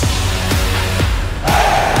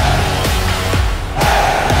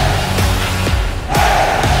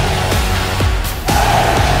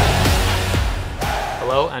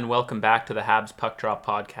welcome back to the Habs Puck Drop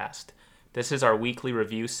Podcast. This is our weekly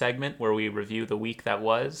review segment where we review the week that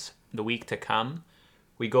was, the week to come.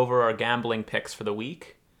 We go over our gambling picks for the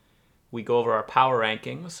week. We go over our power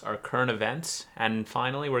rankings, our current events, and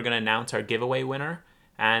finally we're going to announce our giveaway winner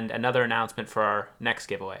and another announcement for our next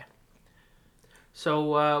giveaway.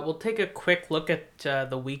 So we'll take a quick look at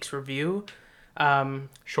the week's review.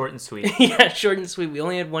 Short and sweet. Yeah, short and sweet. We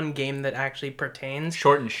only had one game that actually pertains.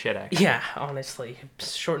 Short and shit, actually. Yeah, honestly.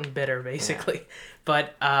 Short and bitter, basically. Yeah.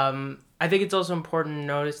 But I think it's also important to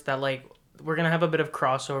notice that, we're going to have a bit of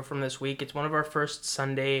crossover from this week. It's one of our first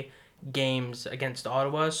Sunday games against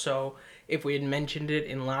Ottawa, so if we had mentioned it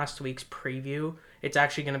in last week's preview, it's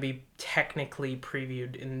actually going to be technically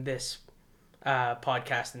previewed in this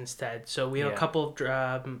podcast instead. So we have a couple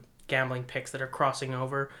of gambling picks that are crossing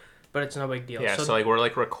over, but it's no big deal. Yeah, so we're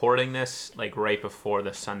recording this right before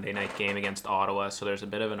the Sunday night game against Ottawa, so there's a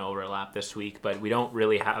bit of an overlap this week, but we don't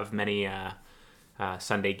really have many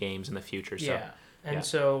Sunday games in the future. So. Yeah,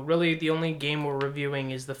 so really the only game we're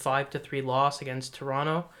reviewing is the 5-3 loss against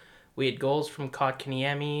Toronto. We had goals from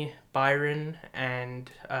Kotkaniemi, Byron, and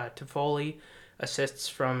Toffoli, assists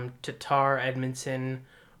from Tatar, Edmondson,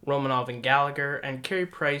 Romanov, and Gallagher, and Carey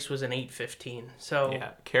Price was an 8-15. So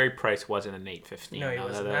yeah, Carey Price wasn't an 8-15. No, he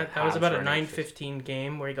wasn't. That was about a 9-15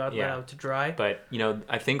 game where he got let out to dry. But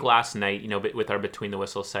I think last night, with our Between the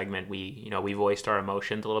Whistles segment, we voiced our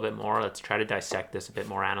emotions a little bit more. Let's try to dissect this a bit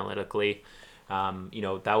more analytically.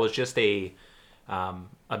 That was just a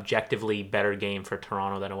objectively better game for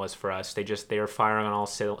Toronto than it was for us. They were firing on all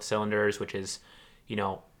cylinders, which is,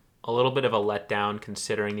 a little bit of a letdown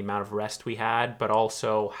considering the amount of rest we had, but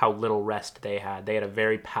also how little rest they had. They had a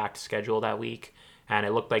very packed schedule that week, and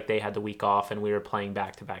it looked like they had the week off, and we were playing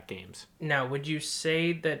back-to-back games. Now, would you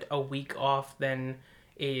say that a week off then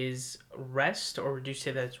is rest, or would you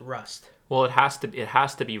say that it's rust? Well, it has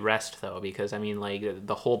to be rest though, because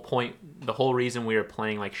the whole reason we were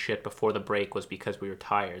playing like shit before the break was because we were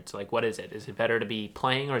tired. So what is it? Is it better to be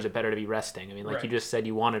playing or is it better to be resting? I mean, right. You just said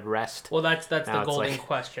you wanted rest. Well, that's the golden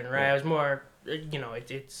question, right? Yeah. I was more,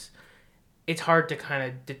 it's hard to kind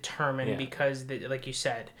of determine because, like you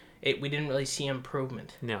said, we didn't really see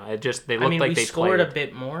improvement. No, they looked like they scored a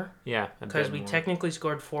bit more. Yeah, because we technically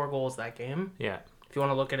scored 4 goals that game. Yeah. If you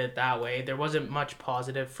want to look at it that way, there wasn't much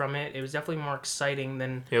positive from it. It was definitely more exciting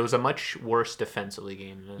than... It was a much worse defensively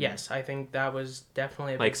game. Yes, I think that was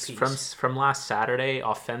definitely a big piece. From last Saturday,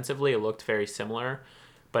 offensively, it looked very similar,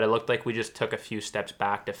 but it looked like we just took a few steps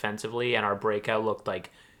back defensively, and our breakout looked like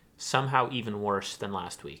somehow even worse than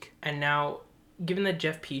last week. And now, given that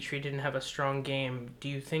Jeff Petrie didn't have a strong game, do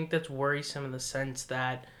you think that's worrisome in the sense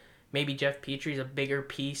that maybe Jeff Petrie is a bigger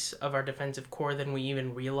piece of our defensive core than we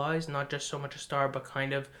even realize? Not just so much a star, but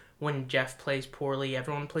kind of when Jeff plays poorly,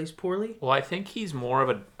 everyone plays poorly? Well, I think he's more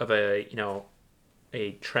of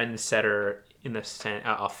a trend setter in the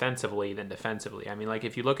offensively than defensively. I mean,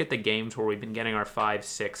 if you look at the games where we've been getting our 5,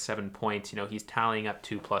 6, 7 points, he's tallying up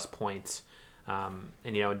 2+ points,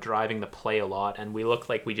 and driving the play a lot, and we look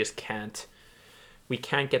like we just can't. We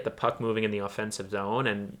can't get the puck moving in the offensive zone,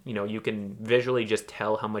 and you can visually just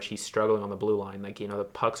tell how much he's struggling on the blue line. The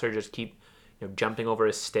pucks are just keep jumping over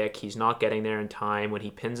his stick. He's not getting there in time. When he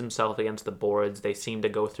pins himself against the boards, they seem to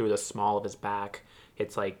go through the small of his back.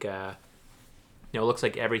 It's it looks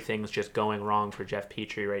like everything's just going wrong for Jeff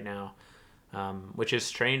Petrie right now, which is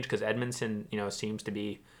strange because Edmondson seems to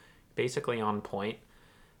be basically on point.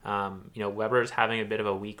 Weber's having a bit of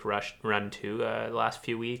a weak run too the last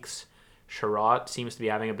few weeks. Sherratt seems to be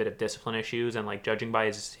having a bit of discipline issues, and judging by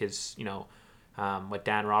his what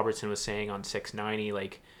Dan Robertson was saying on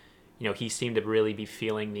 690, he seemed to really be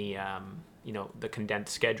feeling the the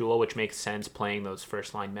condensed schedule, which makes sense playing those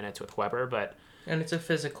first line minutes with Weber. And it's a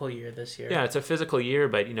physical year this year. Yeah, it's a physical year,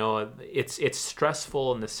 but it's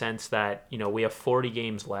stressful in the sense that we have 40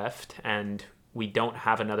 games left and we don't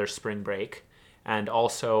have another spring break, and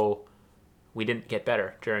also we didn't get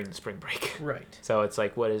better during the spring break. Right. So it's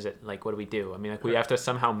what is it? What do we do? I mean, we have to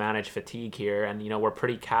somehow manage fatigue here, and we're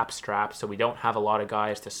pretty cap strapped, so we don't have a lot of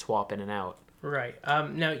guys to swap in and out. Right.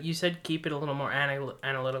 Now, you said keep it a little more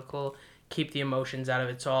analytical, keep the emotions out of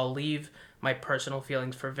it, so I'll leave my personal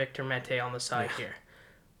feelings for Victor Mete on the side here.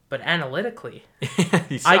 But analytically,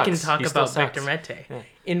 I can talk about Victor Mete. Yeah.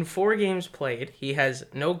 In 4 games played, he has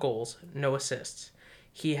no goals, no assists.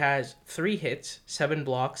 He has 3 hits, 7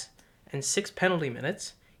 blocks, and 6 penalty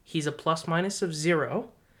minutes. He's a plus-minus of 0,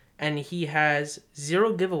 and he has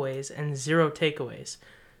 0 giveaways and 0 takeaways.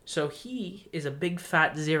 So he is a big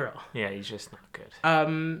fat 0. Yeah, he's just not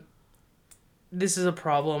good. this is a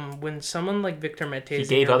problem when someone like Victor Mete He is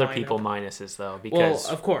in gave your other lineup. people minuses though, because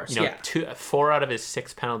Well, of course, you know, yeah. 4 out of his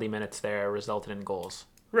 6 penalty minutes there resulted in goals.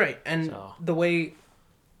 Right, and So. the way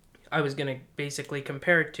I was going to basically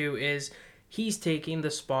compare it to is he's taking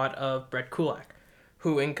the spot of Brett Kulak,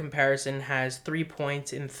 who in comparison has 3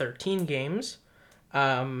 points in 13 games,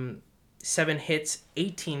 7 hits,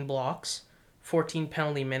 18 blocks, 14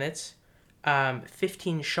 penalty minutes,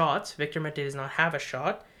 15 shots. Victor Mete does not have a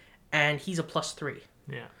shot, and he's a +3.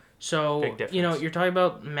 Yeah. So, Big difference. you know, you're talking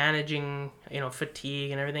about managing, you know,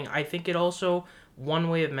 fatigue and everything. I think it also, one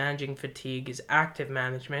way of managing fatigue is active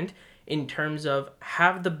management in terms of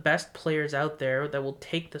have the best players out there that will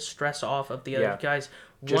take the stress off of the other guys.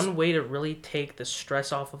 One way to really take the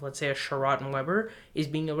stress off of, let's say, a Sherratt and Weber is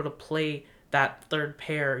being able to play that third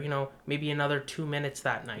pair, you know, maybe another 2 minutes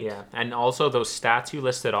that night. Yeah, and also those stats you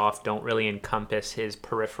listed off don't really encompass his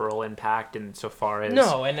peripheral impact insofar as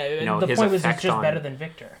No, and the his point was it's effect just on, better than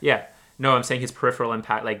Victor. Yeah. No, I'm saying his peripheral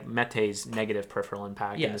impact, like Mete's negative peripheral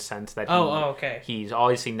impact in the Yes. sense that okay. he's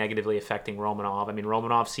obviously negatively affecting Romanov. I mean,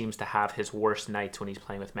 Romanov seems to have his worst nights when he's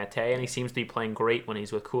playing with Mete, and he seems to be playing great when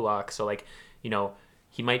he's with Kulak. So, like, you know,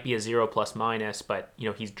 he might be a 0 ±, but, you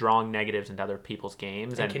know, he's drawing negatives into other people's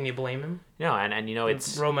games. And can you blame him? No, and you know,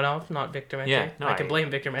 it's Romanov, not Victor Mete. Yeah, no, I can blame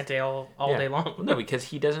Victor Mete all day long. No, because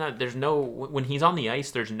he doesn't have, there's no, when he's on the ice,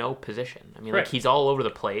 there's no position. I mean, Right. like, he's all over the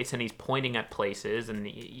place, and he's pointing at places, and,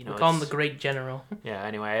 you know, We call him the great general. Yeah,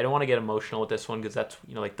 anyway, I don't want to get emotional with this one, because that's,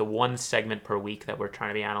 you know, like, the one segment per week that we're trying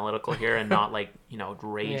to be analytical here, and not, like, you know,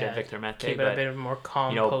 rage at Victor Mete. Keep it a bit more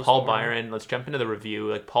calm. You know, Paul Byron, let's jump into the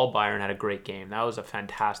review. Like, Paul Byron had a great game. That was a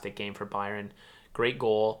fantastic game for Byron. Great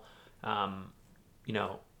goal. You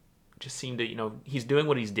know, just seemed to, you know, he's doing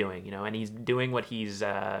what he's doing, you know, and he's doing what he's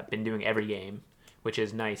been doing every game, which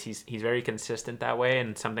is nice. He's very consistent that way,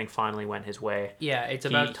 and something finally went his way. Yeah, it's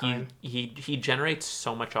about time. He generates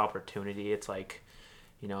so much opportunity. It's like,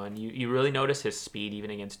 you know, and you really notice his speed even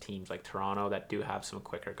against teams like Toronto that do have some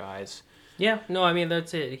quicker guys. Yeah, no, I mean,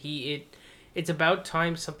 that's it. It's about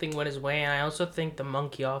time something went his way, and I also think the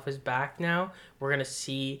monkey off his back now. We're going to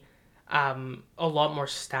see a lot more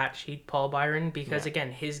stat sheet Paul Byron, because,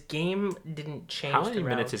 again, his game didn't change. How many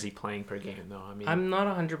minutes is he playing per game, though? I mean, I'm not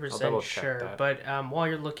 100% sure, that. but while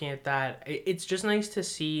you're looking at that, it's just nice to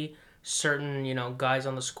see certain, you know, guys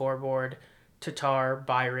on the scoreboard. Tatar,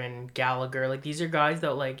 Byron, Gallagher, like, these are guys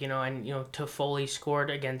that, like, you know, and, you know, Toffoli scored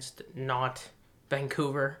against not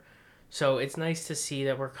Vancouver. So it's nice to see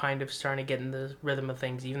that we're kind of starting to get in the rhythm of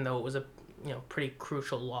things, even though it was a, you know, pretty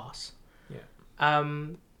crucial loss. Yeah.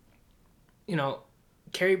 You know,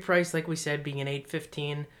 Carey Price, like we said, being an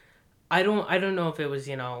 8-15, I don't know if it was,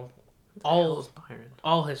 you know,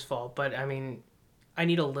 all his fault, but I mean, I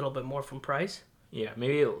need a little bit more from Price. Yeah,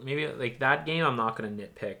 maybe like that game I'm not gonna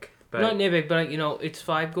nitpick. But not nitpick, but, you know, it's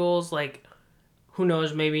 5 goals, like, who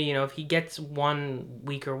knows, maybe, you know, if he gets 1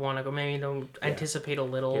 week or one ago, maybe don't anticipate a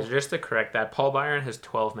little. Yeah, just to correct that, Paul Byron has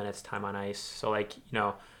 12 minutes time on ice, so, like, you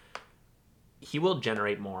know, he will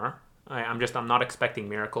generate more. I'm not expecting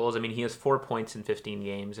miracles. I mean, he has 4 points in 15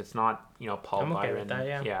 games. It's not, you know, Paul I'm okay Byron. with that,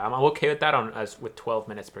 yeah. Yeah, I'm okay with that with 12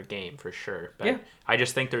 minutes per game for sure. But I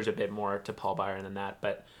just think there's a bit more to Paul Byron than that.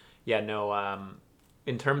 But yeah, no.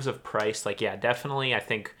 In terms of Price, like, yeah, definitely. I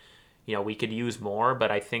think, you know, we could use more,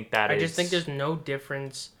 but I think that I just think there's no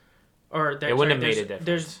difference, or it wouldn't have made a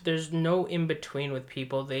difference. There's no in between with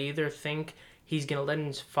people. They either think he's gonna let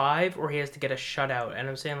in 5 or he has to get a shutout. And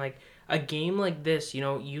I'm saying, like, a game like this, you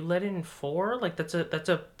know, you let in 4, like, that's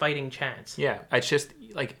a fighting chance. Yeah, it's just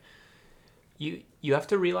like you have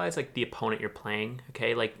to realize, like, the opponent you're playing.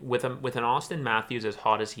 Okay, like with an Austin Matthews as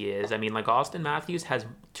hot as he is, I mean, like, Austin Matthews has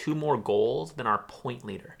 2 more goals than our point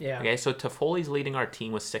leader. Yeah. Okay, so Toffoli's leading our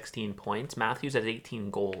team with 16 points. Matthews has 18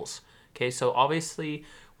 goals. Okay, so obviously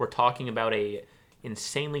we're talking about a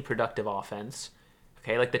insanely productive offense.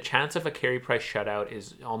 Okay, like, the chance of a Carey Price shutout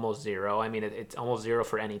is almost 0. I mean, it's almost 0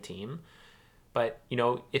 for any team. But, you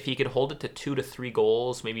know, if he could hold it to 2 to 3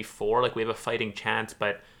 goals, maybe 4, like, we have a fighting chance,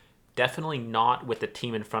 but definitely not with the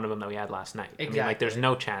team in front of him that we had last night. Exactly. I mean, like, there's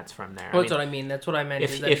no chance from there. Well, that's what I mean. That's what I meant.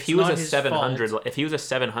 If he was a 700, if he was a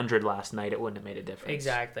 700 last night, it wouldn't have made a difference.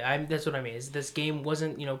 Exactly. That's what I mean. Is this game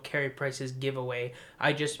wasn't, you know, Carey Price's giveaway.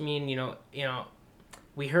 I just mean, you know,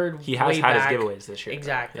 we heard he has had his giveaways this year.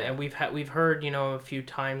 Exactly, yeah. And we've heard, you know, a few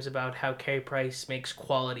times about how Carey Price makes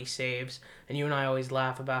quality saves, and you and I always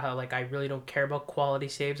laugh about how, like, I really don't care about quality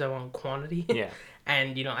saves. I want quantity. Yeah.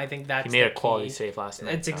 And, you know, I think that's he made a quality save last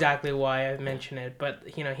night. That's exactly why I mentioned it.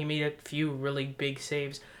 But, you know, he made a few really big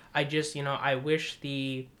saves. I just, you know, I wish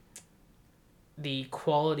the the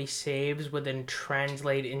quality saves would then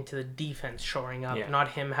translate into the defense shoring up, not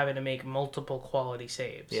him having to make multiple quality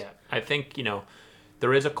saves. Yeah, I think,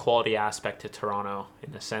 there is a quality aspect to Toronto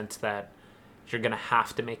in the sense that you're going to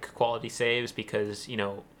have to make quality saves because,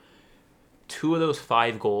 2 of those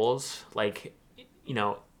 5 goals, like,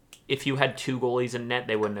 if you had 2 goalies in net,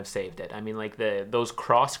 they wouldn't have saved it. I mean, like, those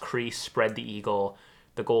cross crease spread the eagle.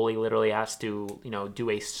 The goalie literally has to, do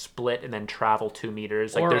a split and then travel 2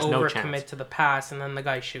 meters. Like, there's no chance. Or overcommit to the pass and then the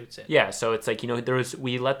guy shoots it. Yeah, so it's like,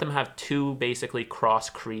 we let them have 2 basically cross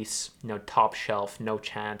crease, top shelf, no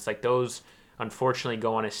chance. Like, those unfortunately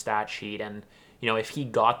go on his stat sheet. And, if he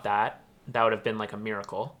got that would have been like a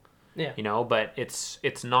miracle. Yeah. But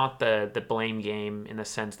it's not the blame game in the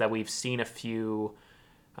sense that we've seen a few...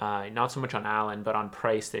 not so much on Allen, but on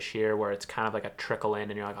Price this year, where it's kind of like a trickle in,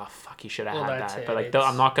 and you're like, "Oh fuck, you should have had that." But like,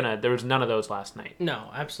 I'm not gonna. There was none of those last night. No,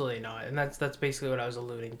 absolutely not, and that's basically what I was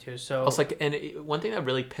alluding to. So, also, like, and one thing that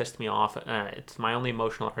really pissed me off, it's my only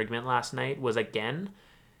emotional argument last night was again,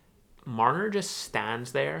 Marner just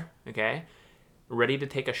stands there, okay, ready to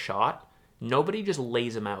take a shot. Nobody just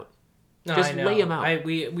lays him out. No, just lay him out.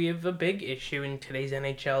 We have a big issue in today's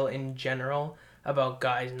NHL in general about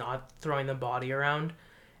guys not throwing the body around.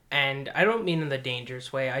 And I don't mean in the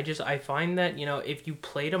dangerous way. I find that, if you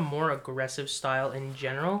played a more aggressive style in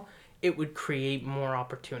general, it would create more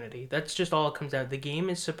opportunity. That's just all it comes down to. The game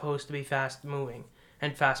is supposed to be fast moving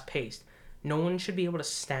and fast paced. No one should be able to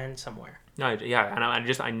stand somewhere. No, yeah, and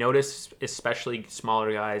I notice especially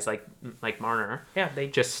smaller guys like Marner. Yeah, they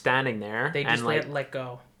just standing there. They just let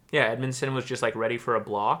go. Yeah, Edmondson was just like ready for a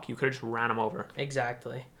block. You could have just ran him over.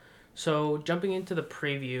 Exactly. So jumping into the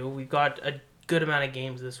preview, we've got a good amount of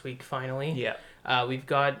games this week finally. Yeah. We've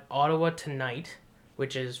got Ottawa tonight,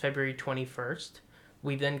 which is February 21st.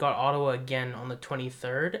 We then got Ottawa again on the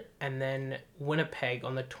 23rd, and then Winnipeg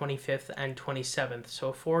on the 25th and 27th. So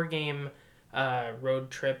a 4-game road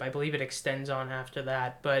trip. I believe it extends on after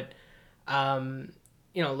that, but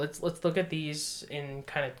let's look at these in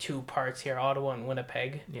kind of 2 parts here, Ottawa and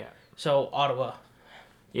Winnipeg. Yeah. So Ottawa.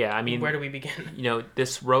 Yeah, I mean, where do we begin?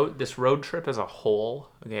 This road trip as a whole,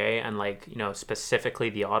 okay, and specifically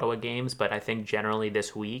the Ottawa games, but I think generally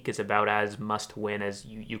this week is about as must win as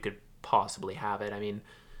you could possibly have it. I mean,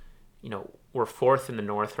 we're 4th in the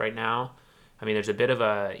North right now. I mean, there's a bit of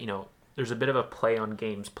a play on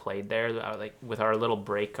games played there, like with our little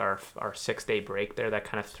break, our 6-day break there, that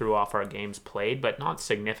kind of threw off our games played, but not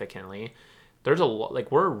significantly. There's a lot,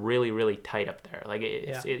 like, we're really, really tight up there. Like,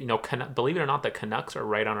 believe it or not, the Canucks are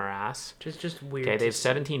right on our ass. Just weird. Okay, they have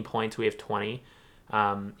 17 points. We have 20.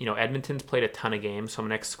 Edmonton's played a ton of games, so I'm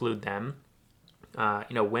going to exclude them.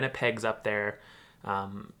 Winnipeg's up there.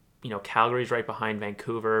 Calgary's right behind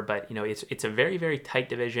Vancouver, but, it's a very, very tight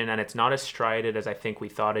division, and it's not as strided as I think we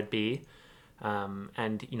thought it'd be.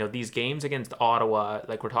 These games against Ottawa,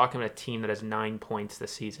 like, we're talking about a team that has 9 points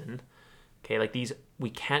this season. Okay, like we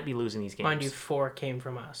can't be losing these games. Mind you, 4 came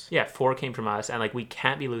from us. Yeah, 4 came from us, and like we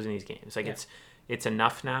can't be losing these games. Like it's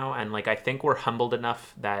enough now, and like I think we're humbled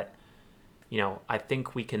enough that, I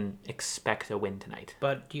think we can expect a win tonight.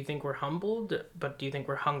 But do you think we're humbled? But do you think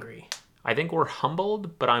we're hungry? I think we're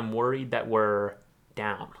humbled, but I'm worried that we're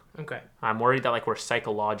down. Okay. I'm worried that like we're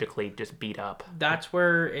psychologically just beat up. That's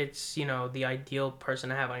where it's, the ideal person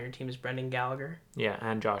to have on your team is Brendan Gallagher. Yeah,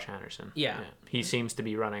 and Josh Anderson. Yeah. He seems to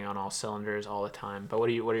be running on all cylinders all the time. But what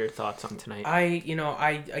are your thoughts on tonight?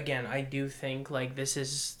 I do think like this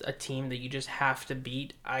is a team that you just have to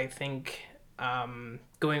beat. I think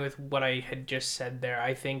going with what I had just said there,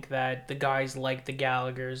 I think that the guys like the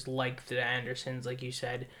Gallaghers, like the Andersons, like you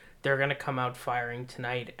said, they're going to come out firing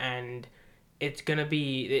tonight, and it's going to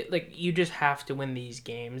be like you just have to win these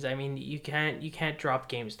games. I mean, you can't drop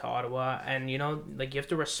games to Ottawa, and you have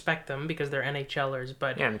to respect them because they're NHLers,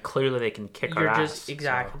 but yeah, and clearly they can kick our ass.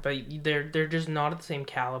 Exactly, so. But they're just not at the same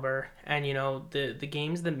caliber. And the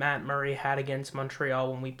games that Matt Murray had against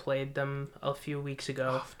Montreal when we played them a few weeks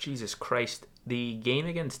ago. Oh, Jesus Christ. The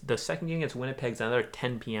second game against Winnipeg's another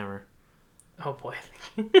 10 p.m. Oh boy.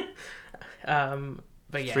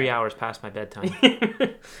 But yeah. 3 hours past my bedtime.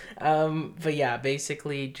 But yeah,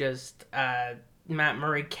 basically just Matt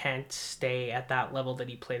Murray can't stay at that level that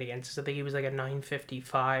he played against us. I think he was like a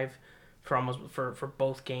 955 for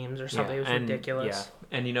both games or something. Yeah, it was ridiculous.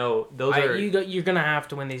 Yeah, and those are you're gonna have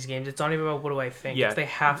to win these games. It's not even about what do I think. Yeah, they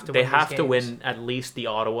have to. They have to win at least the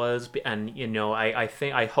Ottawas, and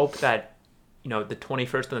I hope that. The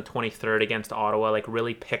 21st and the 23rd against Ottawa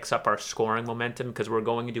really picks up our scoring momentum because we're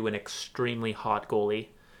going into an extremely hot goalie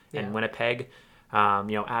in Winnipeg,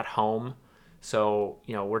 at home. So,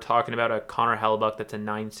 we're talking about a Connor Hellebuyck that's a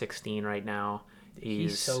 916 right now.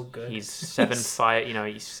 He's so good. He's 7-5. You know,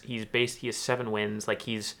 he has 7 wins. Like,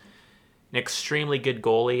 he's an extremely good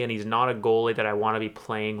goalie, and he's not a goalie that I want to be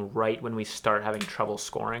playing right when we start having trouble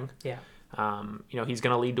scoring. Yeah. You know, he's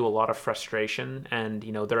going to lead to a lot of frustration, and,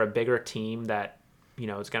 you know, they're a bigger team that, you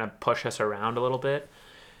know, is going to push us around a little bit.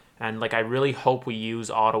 And, like, I really hope we use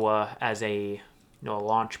Ottawa as a a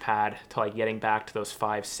launch pad to, like, getting back to those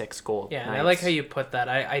 5-6 goal Yeah, nights. and I like how you put that.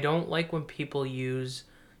 I don't like when people use,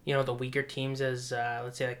 the weaker teams as,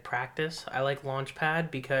 let's say, like, practice. I like launch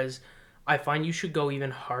pad because I find you should go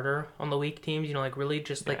even harder on the weak teams, like, really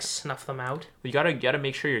just, like, snuff them out. You gotta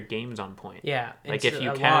make sure your game's on point. Yeah. Like, if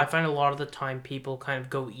you I find a lot of the time people kind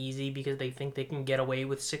of go easy because they think they can get away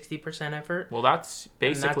with 60% effort. Well, that's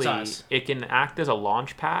basically, us. It can act as a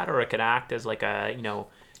launch pad, or it can act as, like, a,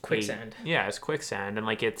 Quicksand. It's quicksand. And,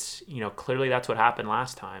 like, it's, clearly that's what happened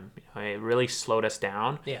last time. It really slowed us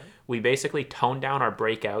down. Yeah. We basically toned down our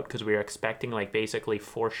breakout because we were expecting, like, basically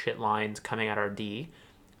 4 shit lines coming at our D.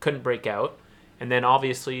 Couldn't break out. And then,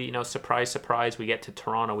 obviously, surprise, surprise, we get to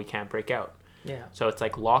Toronto, we can't break out. Yeah. So it's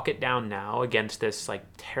like, lock it down now against this, like,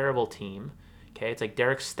 terrible team. Okay? It's like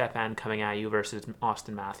Derek Stepan coming at you versus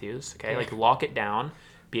Austin Matthews. Okay? Like, lock it down,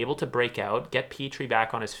 be able to break out, get Petrie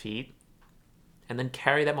back on his feet, and then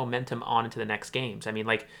carry that momentum on into the next games. I mean,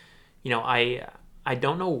 like, I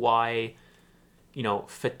don't know why,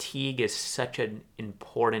 fatigue is such an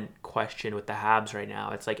important question with the Habs right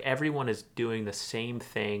now. It's like everyone is doing the same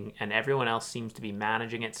thing, and everyone else seems to be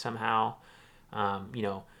managing it somehow.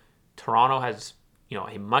 Toronto has,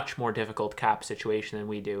 a much more difficult cap situation than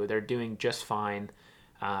we do. They're doing just fine,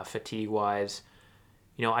 fatigue-wise.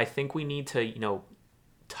 I think we need to,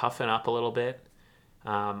 toughen up a little bit.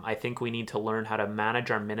 I think we need to learn how to manage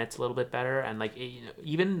our minutes a little bit better, and, like,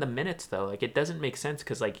 even the minutes though, like, it doesn't make sense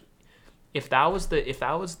because, like, if that was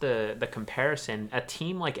the comparison, a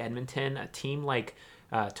team like Edmonton, a team like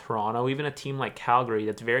Toronto, even a team like Calgary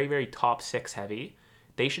that's very, very top 6 heavy,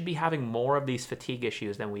 they should be having more of these fatigue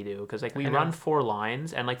issues than we do, because, like, we run 4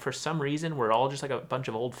 lines, and, like, for some reason we're all just like a bunch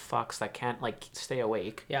of old fucks that can't, like, stay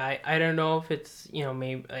awake. Yeah, I don't know if it's,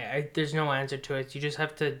 maybe there's no answer to it. You just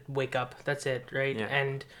have to wake up. That's it, right? Yeah.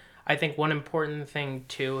 And I think one important thing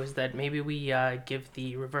too is that maybe we give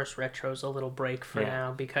the reverse retros a little break for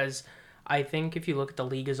now, because I think if you look at the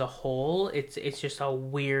league as a whole, it's just a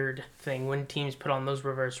weird thing when teams put on those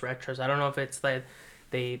reverse retros. I don't know if it's that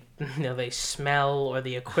they smell or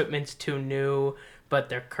the equipment's too new, but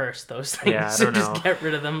they're cursed, those things. Yeah, I so don't just know. get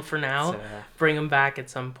rid of them for now. Bring them back at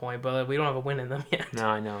some point, but we don't have a win in them yet. No,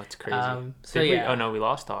 I know, it's crazy. Yeah. Oh no, we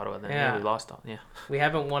lost to Ottawa then. Yeah, we lost. Yeah. We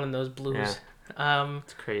haven't won in those Blues. Yeah.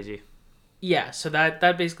 It's crazy. Yeah, so that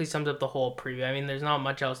basically sums up the whole preview. I mean, there's not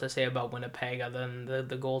much else to say about Winnipeg other than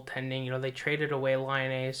the goaltending. They traded away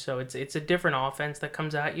Laine, so it's a different offense that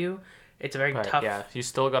comes at you. It's a very tough. Yeah, you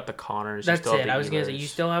still got the Connors. That's you still it. I was gonna say you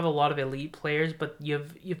still have a lot of elite players, but you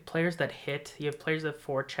have players that hit. You have players that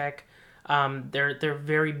forecheck. They're a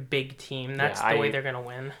very big team. That's the way they're gonna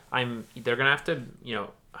win. They're gonna have to.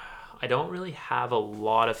 I don't really have a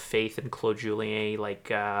lot of faith in Claude Julien.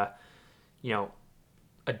 Like,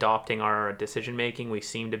 adopting our decision making. We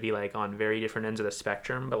seem to be, like, on very different ends of the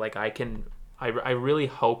spectrum. But, like, I really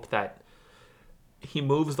hope that he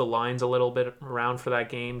moves the lines a little bit around for that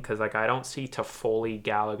game, because, like, I don't see Toffoli,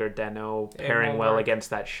 Gallagher, Deno pairing well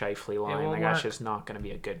against that Scheifele line. Like, that's just not going to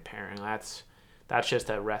be a good pairing. That's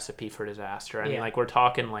just a recipe for disaster. I mean, like, we're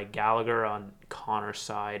talking, like, Gallagher on Connor's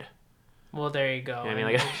side. Well, there you go. I mean,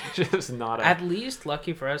 like, it's just not at least,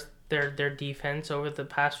 lucky for us, their defense over the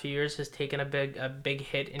past few years has taken a big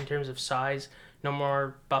hit in terms of size. No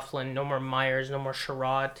more Byfuglien, no more Myers, no more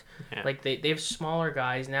Sherratt. Yeah. Like, they have smaller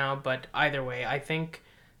guys now, but either way, I think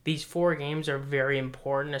these 4 games are very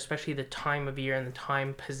important, especially the time of year and the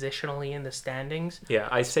time positionally in the standings. Yeah,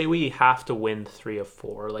 I say we have to win 3 of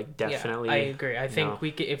 4, like, definitely. Yeah, I agree. I think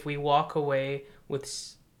if we walk away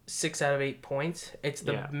with 6 out of 8 points, it's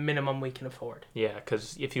the minimum we can afford. Yeah,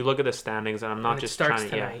 because if you look at the standings, and I'm not just trying to...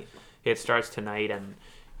 Tonight. It starts tonight, and,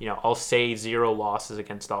 I'll say 0 losses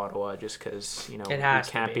against Ottawa just because, we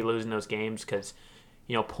can't be losing those games, because,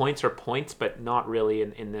 points are points, but not really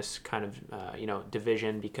in this kind of,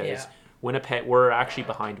 division, because Winnipeg, we're actually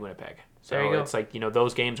behind Winnipeg. So it's like,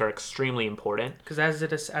 those games are extremely important. Because as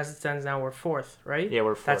it stands now, we're 4th, right? Yeah,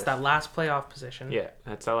 we're 4th. That's that last playoff position. Yeah,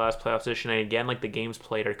 that's that last playoff position. And again, like, the games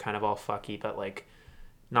played are kind of all fucky, but, like,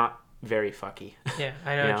 not very fucky. Yeah,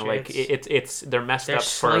 I know. Like, they're messed up. They're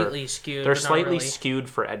slightly skewed. They're slightly skewed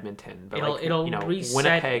for Edmonton, but it'll reset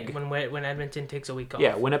Winnipeg when Edmonton takes a week off.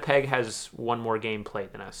 Yeah, Winnipeg has one more game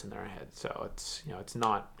played than us in their head, so it's it's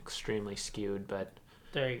not extremely skewed, but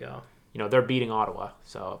there you go. they're beating Ottawa.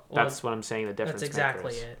 So Well, that's what I'm saying. The difference. That's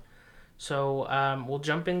exactly makers. it. So we'll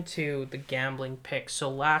jump into the gambling picks. So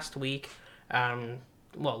last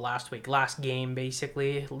game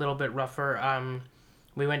basically, a little bit rougher.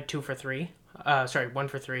 We went 2 for 3. 1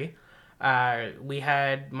 for 3. We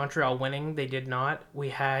had Montreal winning. They did not. We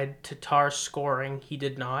had Tatar scoring. He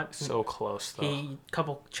did not. So close though.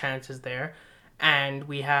 Couple chances there, and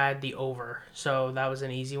we had the over. So that was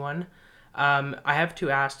an easy one. I have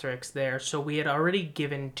 2 asterisks there. So we had already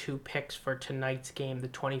given 2 picks for tonight's game, the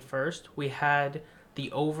 21st. We had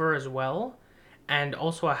the over as well, and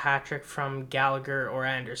also a hat trick from Gallagher or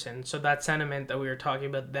Anderson. So that sentiment that we were talking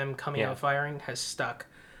about, them coming out firing, has stuck.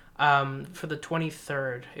 For the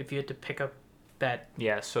 23rd, if you had to pick a bet.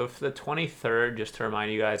 Yeah, so for the 23rd, just to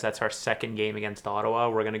remind you guys, that's our second game against Ottawa.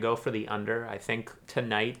 We're going to go for the under. I think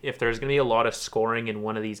tonight, if there's going to be a lot of scoring in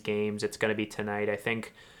one of these games, it's going to be tonight. I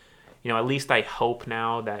think, at least I hope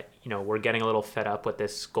now that, we're getting a little fed up with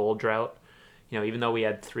this goal drought. Even though we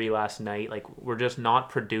had 3 last night, like, we're just not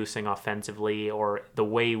producing offensively or the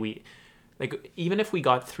way we... Like, even if we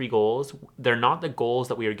got 3 goals, they're not the goals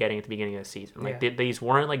that we were getting at the beginning of the season. Like, these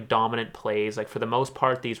weren't, like, dominant plays. Like, for the most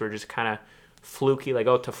part, these were just kind of fluky, like,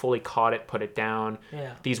 Toffoli caught it, put it down.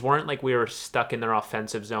 Yeah. These weren't like we were stuck in their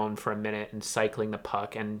offensive zone for a minute and cycling the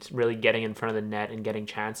puck and really getting in front of the net and getting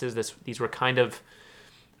chances. These were kind of,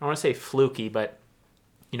 I don't want to say fluky, but,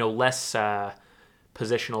 less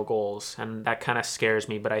positional goals. And that kind of scares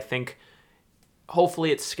me. But I think...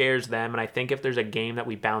 hopefully it scares them, and I think if there's a game that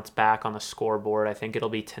we bounce back on the scoreboard, I think it'll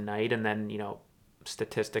be tonight, and then,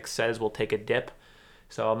 statistics says we'll take a dip.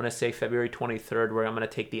 So I'm going to say February 23rd, where I'm going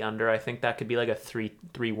to take the under. I think that could be like a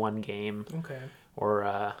 3-1 game. Okay.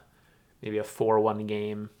 Or maybe a 4-1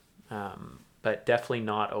 game, but definitely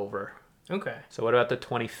not over. Okay. So what about the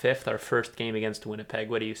 25th, our first game against Winnipeg?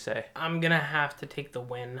 What do you say? I'm going to have to take the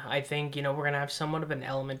win. I think, we're going to have somewhat of an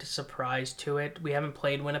element of surprise to it. We haven't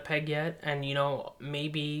played Winnipeg yet, and,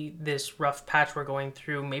 maybe this rough patch we're going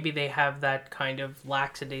through, maybe they have that kind of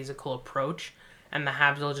lackadaisical approach, and the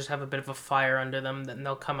Habs will just have a bit of a fire under them, then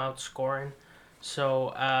they'll come out scoring.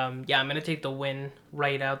 So, I'm going to take the win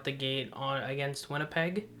right out the gate against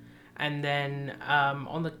Winnipeg. And then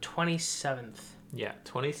on the 27th... Yeah,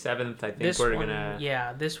 27th, I think we're going to...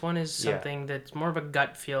 Yeah, this one is something that's more of a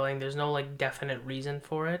gut feeling. There's no, definite reason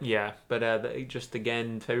for it. Yeah, but just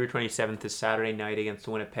again, February 27th is Saturday night against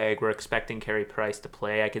Winnipeg. We're expecting Carey Price to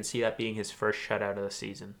play. I can see that being his first shutout of the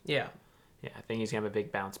season. Yeah. Yeah, I think he's going to have a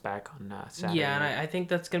big bounce back on Saturday. Yeah, and I think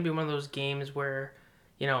that's going to be one of those games where,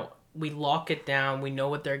 we lock it down, we know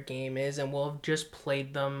what their game is, and we'll have just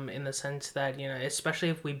played them in the sense that, especially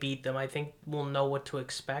if we beat them, I think we'll know what to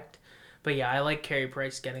expect. But yeah, I like Carey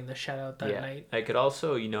Price getting the shutout that night. I could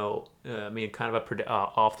also, kind of a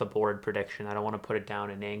off the board prediction. I don't want to put it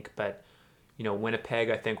down in ink, but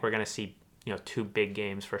Winnipeg, I think we're gonna see 2 big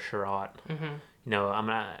games for Sherratt. Mm-hmm. I'm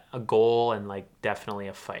gonna a goal and definitely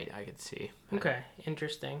a fight. I could see. Okay,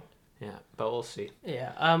 interesting. Yeah, but we'll see.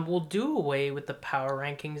 Yeah, we'll do away with the power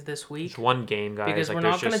rankings this week. It's one game, guys. Because we're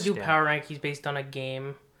not gonna do power rankings based on a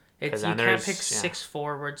game. You can't pick 6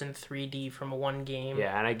 forwards and 3D from one game.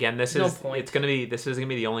 Yeah, and again, this is gonna be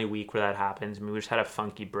the only week where that happens. I mean, we just had a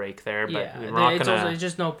funky break there, but there's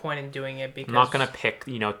just no point in doing it because I'm not gonna pick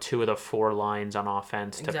 2 of the 4 lines on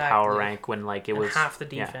offense to power rank when it was half the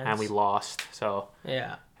defense, and we lost. So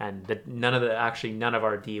yeah, and none of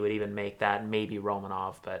our D would even make that. Maybe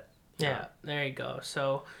Romanov, but yeah, there you go.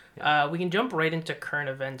 So we can jump right into current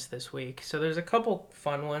events this week. So there's a couple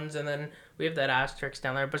fun ones, and then we have that asterisk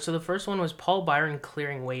down there. But so the first one was Paul Byron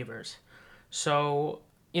clearing waivers. So,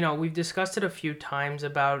 we've discussed it a few times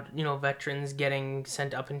about, veterans getting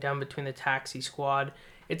sent up and down between the taxi squad.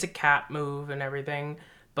 It's a cap move and everything.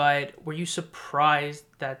 But were you surprised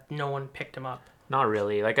that no one picked him up? Not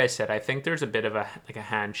really. Like I said, I think there's a bit of a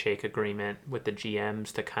handshake agreement with the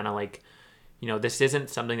GMs to kind of this isn't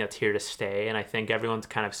something that's here to stay. And I think everyone's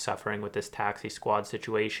kind of suffering with this taxi squad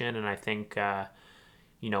situation. And I think...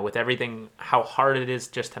 with everything, how hard it is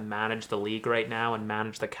just to manage the league right now and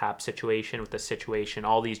manage the cap situation with the situation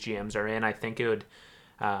all these GMs are in, I think it would,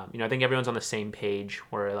 I think everyone's on the same page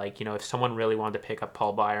where, if someone really wanted to pick up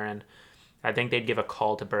Paul Byron, I think they'd give a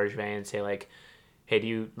call to Bergevin and say, hey, do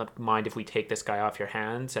you mind if we take this guy off your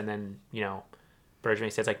hands? And then,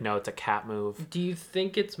 Bergevin says, no, it's a cap move. Do you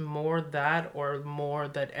think it's more that or more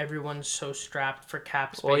that everyone's so strapped for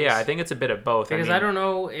cap space? Well, yeah, I think it's a bit of both. Because I don't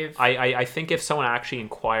know if... I think if someone actually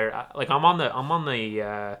inquired... I'm on the on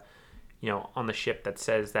the ship that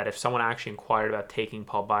says that if someone actually inquired about taking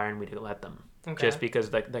Paul Byron, we'd let them. Okay. Just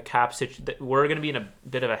because the cap situation... We're going to be in a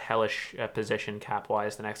bit of a hellish position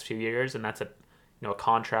cap-wise the next few years, and that's a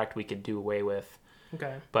contract we could do away with.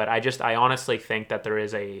 Okay. But I honestly think that there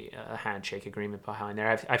is a handshake agreement behind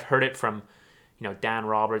there. I've heard it from, Dan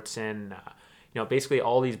Robertson, basically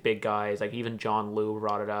all these big guys, like even John Liu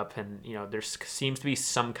brought it up, and there seems to be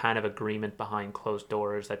some kind of agreement behind closed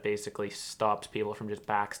doors that basically stops people from just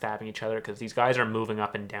backstabbing each other, because these guys are moving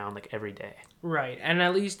up and down like every day. Right, and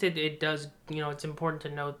at least it does, it's important to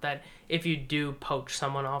note that if you do poach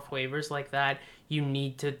someone off waivers like that, you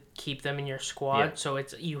need to keep them in your squad. Yeah. So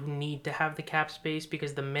you need to have the cap space,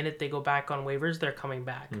 because the minute they go back on waivers, they're coming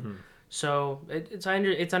back. Mm-hmm. So it's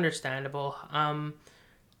understandable.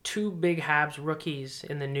 Two big Habs rookies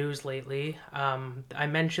in the news lately. I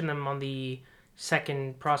mentioned them on the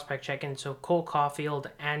second prospect check-in. So Cole Caulfield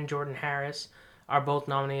and Jordan Harris are both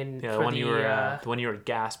nominated for the one you were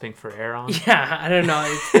gasping for air on. Yeah, I don't know.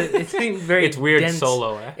 It's been very it's weird dense.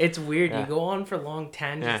 Solo. Eh? It's weird. Yeah. You go on for long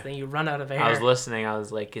tangents, then you run out of air. I was listening. I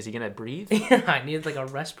was like, is he gonna breathe? Yeah, I need like a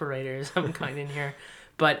respirator or some kind in here.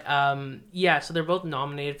 But so they're both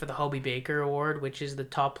nominated for the Hobey Baker Award, which is the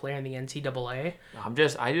top player in the NCAA.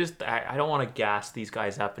 I don't want to gas these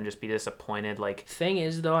guys up and just be disappointed. Like, thing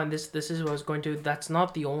is though, and this is what I was going to. That's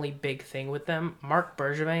not the only big thing with them. Marc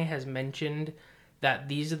Bergevin has mentioned that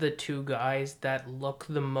these are the two guys that look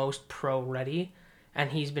the most pro ready,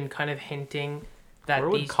 and he's been kind of hinting that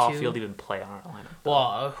where would these Caulfield two... even play on our lineup?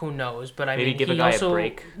 Well, who knows? But Maybe give a guy a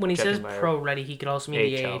break. When he says pro ready, he could also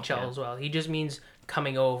mean the AHL as well. He just means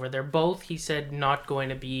coming over. They're both, he said, not going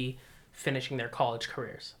to be finishing their college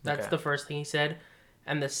careers. That's the first thing he said.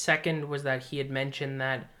 And the second was that he had mentioned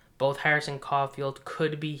that both Harris and Caulfield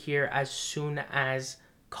could be here as soon as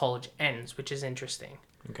college ends, which is interesting.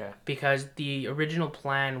 Okay. Because the original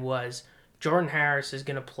plan was Jordan Harris is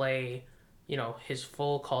going to play, his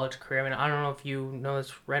full college career. I mean, I don't know if you know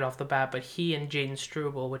this right off the bat, but he and Jaden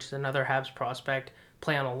Struble, which is another Habs prospect,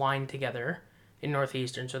 play on a line together in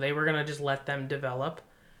Northeastern. So they were going to just let them develop,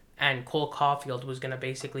 and Cole Caulfield was going to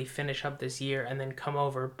basically finish up this year and then come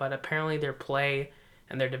over. But apparently their play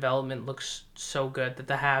and their development looks so good that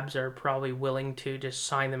the Habs are probably willing to just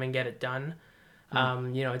sign them and get it done.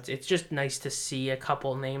 It's just nice to see a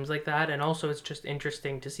couple names like that, and also it's just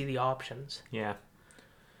interesting to see the options. Yeah.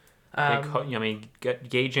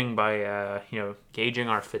 Gauging by gauging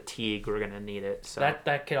our fatigue, we're gonna need it. So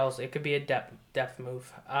that could also, it could be a depth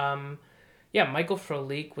move. Michael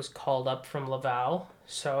Frolik was called up from Laval,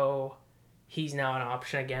 so he's now an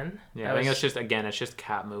option again. Yeah, I think it's just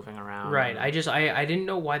cap moving around. Right. I didn't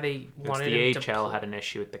know why they wanted him to the AHL had an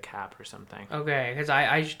issue with the cap or something. Okay, because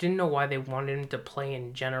I just didn't know why they wanted him to play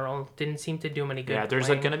in general. Didn't seem to do him any good. Yeah, there's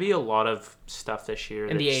going to be a lot of stuff this year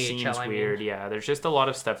in that the seems AHL, weird. Yeah, there's just a lot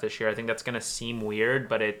of stuff this year. I think that's going to seem weird,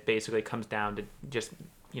 but it basically comes down to just,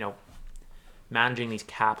 managing these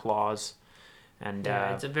cap laws. And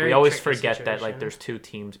it's a very we always forget situation. that there's two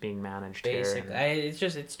teams being managed basically. here.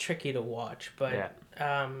 It's tricky to watch, but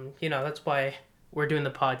that's why we're doing the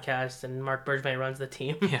podcast and Marc Bergevin runs the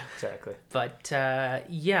team. Yeah, exactly. But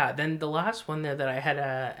then the last one there that I had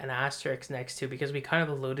an asterisk next to, because we kind of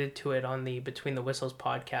alluded to it on the Between the Whistles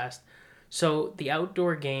podcast. So the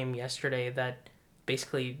outdoor game yesterday that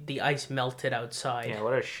basically the ice melted outside. Yeah,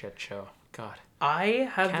 what a shit show. God. We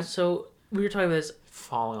were talking about this.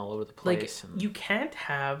 Falling all over the place. You can't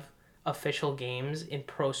have official games in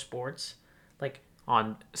pro sports,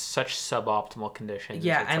 on such suboptimal conditions.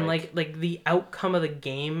 Yeah, and like the outcome of the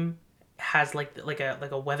game has like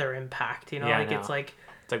a weather impact. It's like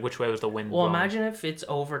which way was the wind? Well, blowing? imagine if it's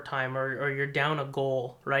overtime or you're down a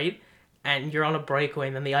goal, right? And you're on a breakaway,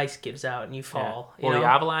 and then the ice gives out, and you fall. Yeah. The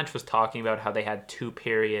Avalanche was talking about how they had 2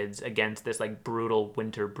 periods against this brutal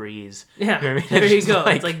winter breeze. Yeah, there you go.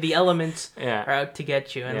 It's like the elements are out to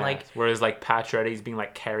get you, and whereas Pacioretty's being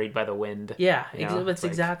carried by the wind. Yeah, that's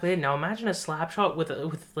exactly it. Now imagine a slap shot with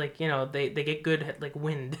they get good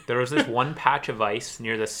wind. There was this one patch of ice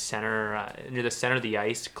near the center of the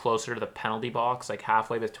ice, closer to the penalty box,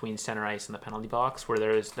 halfway between center ice and the penalty box, where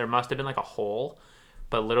there must have been a hole.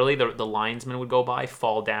 But literally, the linesman would go by,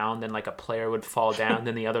 fall down, then a player would fall down,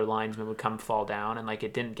 then the other linesman would come fall down, and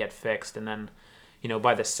it didn't get fixed. And then,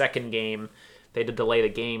 by the second game, they had to delay the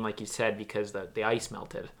game, like you said, because the ice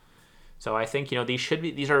melted. So I think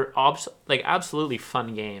these are absolutely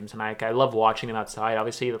fun games, and I love watching them outside.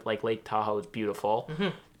 Obviously, Lake Tahoe is beautiful,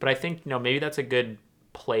 but I think maybe that's a good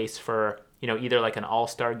place for either an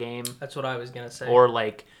all-star game. That's what I was gonna say. Or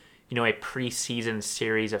a preseason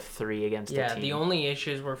series of 3 against a team. Yeah, the only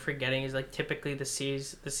issues we're forgetting is typically the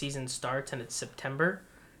season starts and it's September.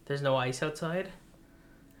 There's no ice outside.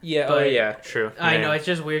 Yeah. But True. I know Yeah. it's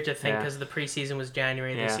just weird to think Yeah. because the preseason was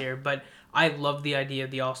January this Yeah. year. But I love the idea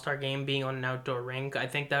of the All-Star game being on an outdoor rink. I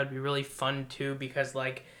think that would be really fun too because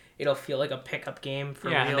like it'll feel like a pickup game for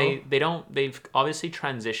Yeah, real. and they've obviously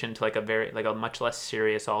transitioned to like a much less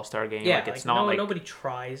serious All-Star game. Yeah, like it's not like nobody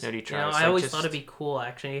tries. nobody You know, tries. I Like, always just- thought it'd be cool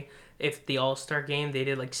actually if the All-Star game they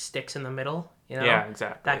did like sticks in the middle. You know, Yeah,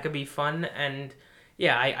 exactly. that could be fun. And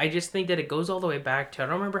yeah, I just think that it goes all the way back to I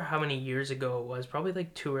don't remember how many years ago it was, probably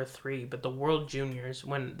like 2 or 3. But the World Juniors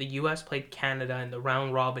when the U.S. played Canada in the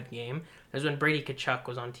round robin game, that was when Brady Tkachuk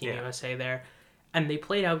was on Team Yeah. USA there, and they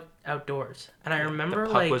played outdoors. And I remember the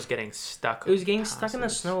puck like was getting stuck. it was getting stuck in the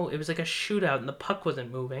passes. snow. It was like a shootout, and the puck wasn't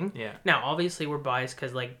moving. Yeah. Now, obviously, we're biased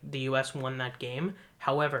because like the U.S. won that game.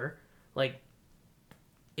 However, like,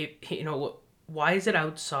 why is it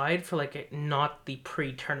outside for like not the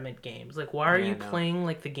pre-tournament games? Like, why are Yeah, you no. playing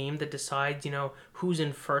like the game that decides who's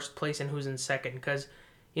in first place and who's in second? Because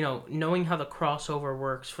knowing how the crossover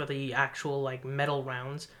works for the actual like medal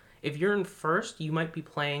rounds. If you're in first, you might be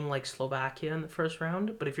playing like Slovakia in the first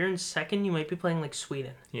round, but if you're in second, you might be playing like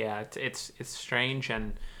Sweden. Yeah, it's strange,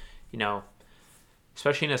 and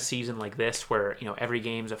especially in a season like this where every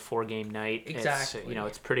game's a 4-game night. Exactly.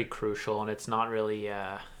 It's pretty crucial, and it's not really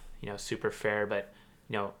super fair. But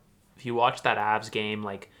if you watch that Avs game,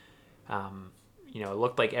 like it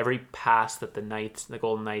looked like every pass that the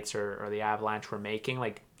Golden Knights or the Avalanche were making,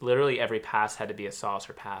 like literally every pass had to be a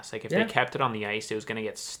saucer pass. Like if they kept it on the ice, it was going to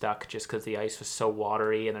get stuck just because the ice was so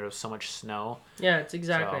watery and there was so much snow. Yeah, it's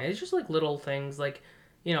exactly. So- It's just like little things. Like,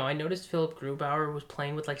 I noticed Philip Grubauer was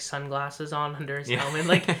playing with like sunglasses on under his helmet.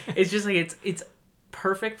 Like, it's just like it's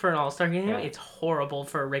perfect for an All-Star game. Yeah. It's horrible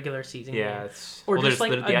for a regular season Yeah, game. it's Or just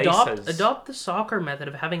like adopt the soccer method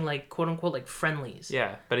of having like quote unquote like friendlies.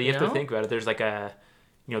 Yeah, but you You have know? to think about it. There's like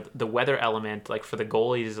the weather element, like for the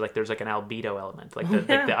goalies, like there's like an albedo element, like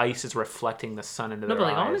the ice is reflecting the sun into No, their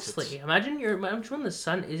but like eyes. honestly, imagine when the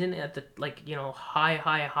sun isn't at the like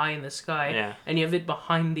high in the sky, Yeah. and you have it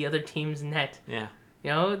behind the other team's net. Yeah,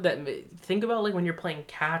 Think about like when you're playing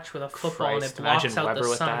catch with a football Christ, and it blocks imagine out Weber the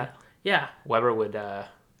with sun. that. Yeah, Weber would.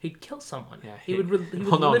 he'd kill someone. Yeah, he would. He would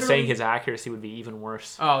well, no, I'm saying literally- his accuracy would be even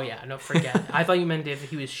worse. Oh yeah, no, forget. I thought you meant if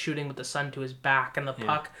he was shooting with the sun to his back and the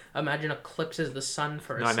puck, imagine eclipses the sun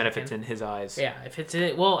for a No, I second. meant if it's in his eyes. Yeah, if it's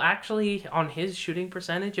in well, actually, on his shooting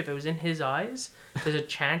percentage, if it was in his eyes, there's a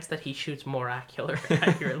chance that he shoots more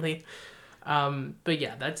accurately. But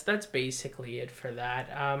yeah, that's basically it for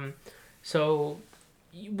that. So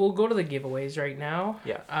we'll go to the giveaways right now.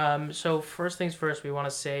 Yeah. So first things first, we want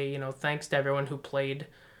to say thanks to everyone who played.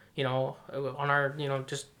 On our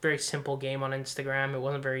just very simple game on Instagram. It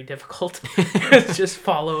wasn't very difficult. It's just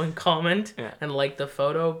follow and comment and like the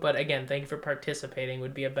photo. But again, thank you for participating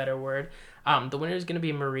would be a better word. The winner is going to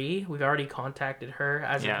be Marie. We've already contacted her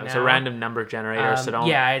as of now. It's a random number generator, so don't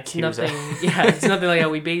it's choose nothing. it. It's nothing like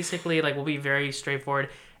that. We basically we'll be very straightforward.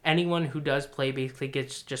 Anyone who does play basically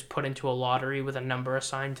gets just put into a lottery with a number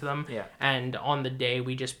assigned to them. Yeah. And on the day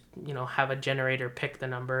we just have a generator pick the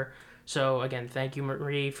number. So again, thank you,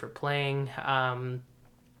 Marie, for playing.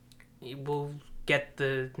 We'll get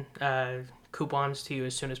the coupons to you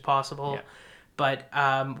as soon as possible. Yeah. But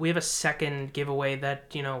we have a second giveaway that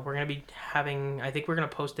we're gonna be having. I think we're gonna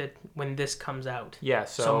post it when this comes out. Yeah.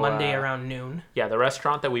 So Monday around noon. Yeah, the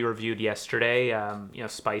restaurant that we reviewed yesterday,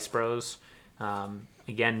 Spice Bros,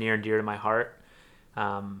 again near and dear to my heart.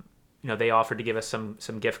 They offered to give us some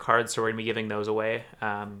gift cards, so we're gonna be giving those away.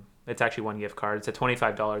 It's actually one gift card. It's a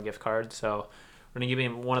 $25 gift card, so we're gonna give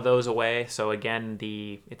him one of those away. So again,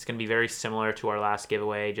 it's gonna be very similar to our last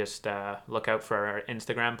giveaway. Just look out for our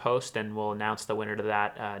Instagram post, and we'll announce the winner to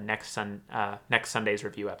that next Sunday's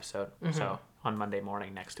review episode. Mm-hmm. So on Monday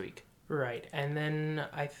morning next week. Right, and then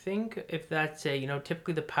I think if that's it,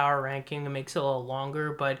 typically the power ranking makes it a little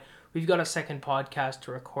longer, but we've got a second podcast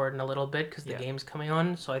to record in a little bit because the game's coming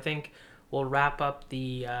on. So I think we'll wrap up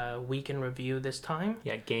the week in review this time.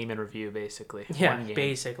 Yeah, game in review basically. Yeah, One game.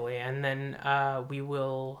 basically, and then we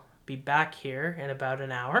will be back here in about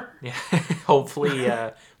an hour. Yeah, hopefully in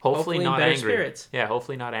not better angry. spirits. Yeah,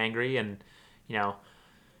 hopefully not angry, and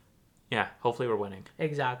hopefully we're winning.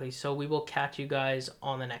 Exactly. So we will catch you guys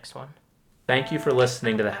on the next one. Thank you for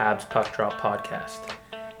listening to the Habs Puck Drop podcast.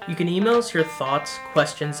 You can email us your thoughts,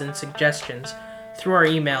 questions, and suggestions through our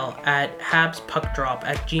email at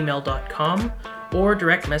habspuckdrop@gmail.com or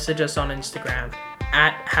direct message us on Instagram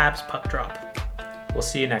at habspuckdrop. We'll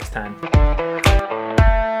see you next time.